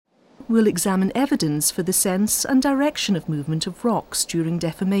we'll examine evidence for the sense and direction of movement of rocks during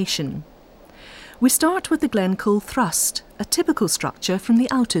deformation. We start with the Glencoe thrust, a typical structure from the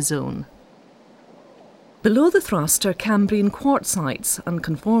outer zone. Below the thrust are Cambrian quartzites,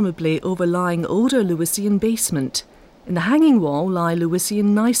 unconformably overlying older Lewisian basement. In the hanging wall lie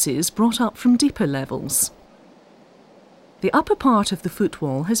Lewisian gneisses brought up from deeper levels. The upper part of the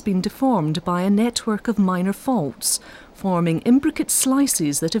footwall has been deformed by a network of minor faults, forming imbricate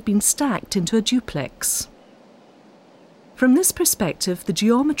slices that have been stacked into a duplex. From this perspective, the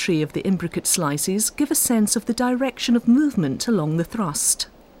geometry of the imbricate slices give a sense of the direction of movement along the thrust.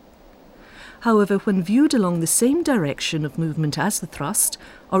 However, when viewed along the same direction of movement as the thrust,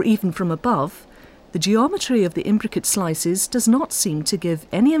 or even from above, the geometry of the imbricate slices does not seem to give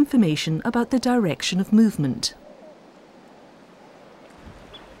any information about the direction of movement.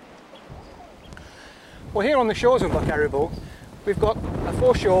 Well, here on the shores of Loch Eriboll, we've got a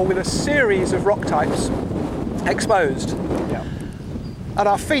foreshore with a series of rock types exposed. Yeah. At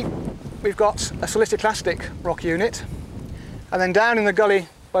our feet, we've got a siliciclastic rock unit, and then down in the gully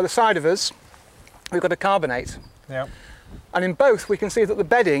by the side of us, we've got a carbonate. Yeah. And in both, we can see that the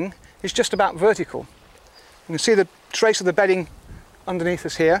bedding is just about vertical. You can see the trace of the bedding underneath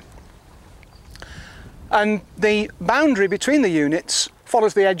us here. And the boundary between the units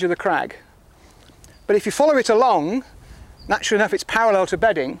follows the edge of the crag. But if you follow it along, naturally enough, it's parallel to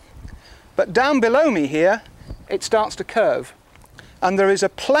bedding. But down below me here, it starts to curve. And there is a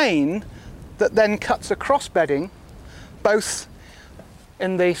plane that then cuts across bedding, both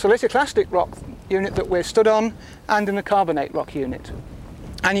in the siliciclastic rock unit that we're stood on and in the carbonate rock unit.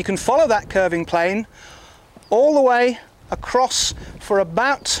 And you can follow that curving plane all the way across for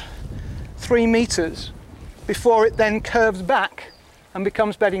about 3 meters before it then curves back and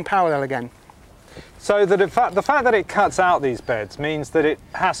becomes bedding parallel again. So that the fact that it cuts out these beds means that it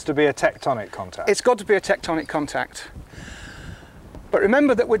has to be a tectonic contact. It's got to be a tectonic contact. But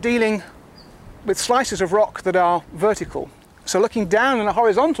remember that we're dealing with slices of rock that are vertical. So looking down in a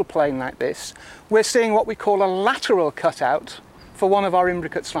horizontal plane like this, we're seeing what we call a lateral cutout for one of our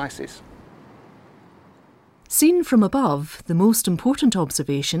imbricate slices. Seen from above, the most important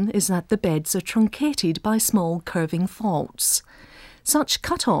observation is that the beds are truncated by small curving faults. Such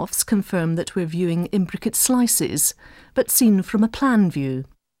cut-offs confirm that we're viewing imbricate slices, but seen from a plan view.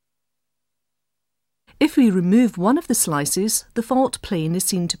 If we remove one of the slices, the fault plane is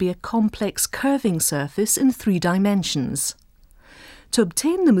seen to be a complex curving surface in 3 dimensions. To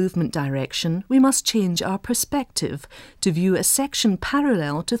obtain the movement direction, we must change our perspective to view a section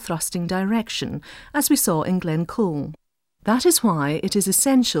parallel to thrusting direction, as we saw in Glencoe. That is why it is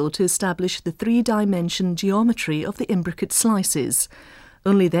essential to establish the 3-dimension geometry of the imbricate slices.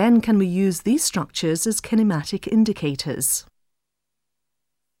 Only then can we use these structures as kinematic indicators.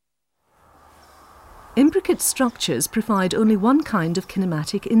 Imbricate structures provide only one kind of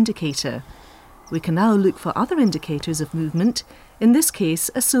kinematic indicator. We can now look for other indicators of movement, in this case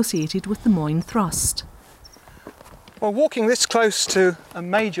associated with the Moyne thrust. Well, walking this close to a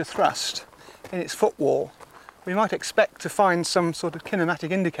major thrust in its footwall, we might expect to find some sort of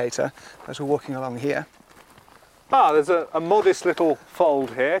kinematic indicator as we're walking along here. Ah, there's a modest little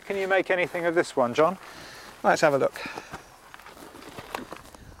fold here. Can you make anything of this one, John? Let's have a look.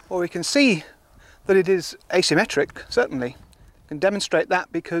 Well, we can see that it is asymmetric, certainly. We can demonstrate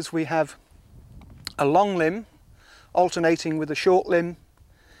that because we have a long limb alternating with a short limb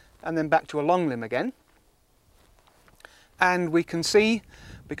and then back to a long limb again. And we can see,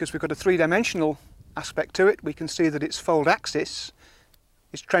 because we've got a 3-dimensional aspect to it, we can see that its fold axis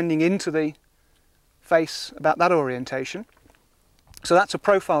is trending into the face about that orientation. So that's a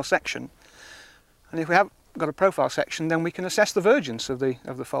profile section. And if we have got a profile section, then we can assess the vergence of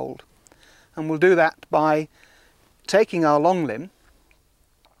the fold. And we'll do that by taking our long limb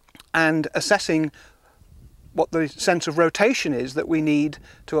and assessing what the sense of rotation is that we need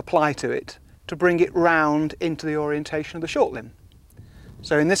to apply to it to bring it round into the orientation of the short limb.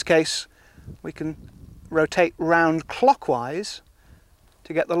 So in this case, we can rotate round clockwise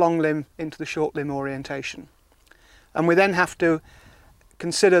to get the long limb into the short limb orientation. And we then have to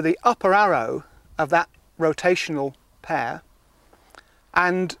consider the upper arrow of that rotational pair,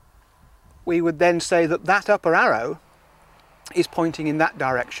 and we would then say that that upper arrow is pointing in that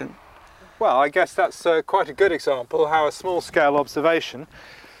direction. Well, I guess that's quite a good example how a small-scale observation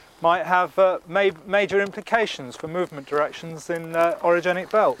might have major implications for movement directions in orogenic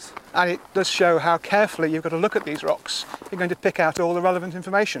belts. And it does show how carefully you've got to look at these rocks if you're going to pick out all the relevant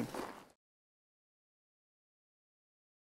information.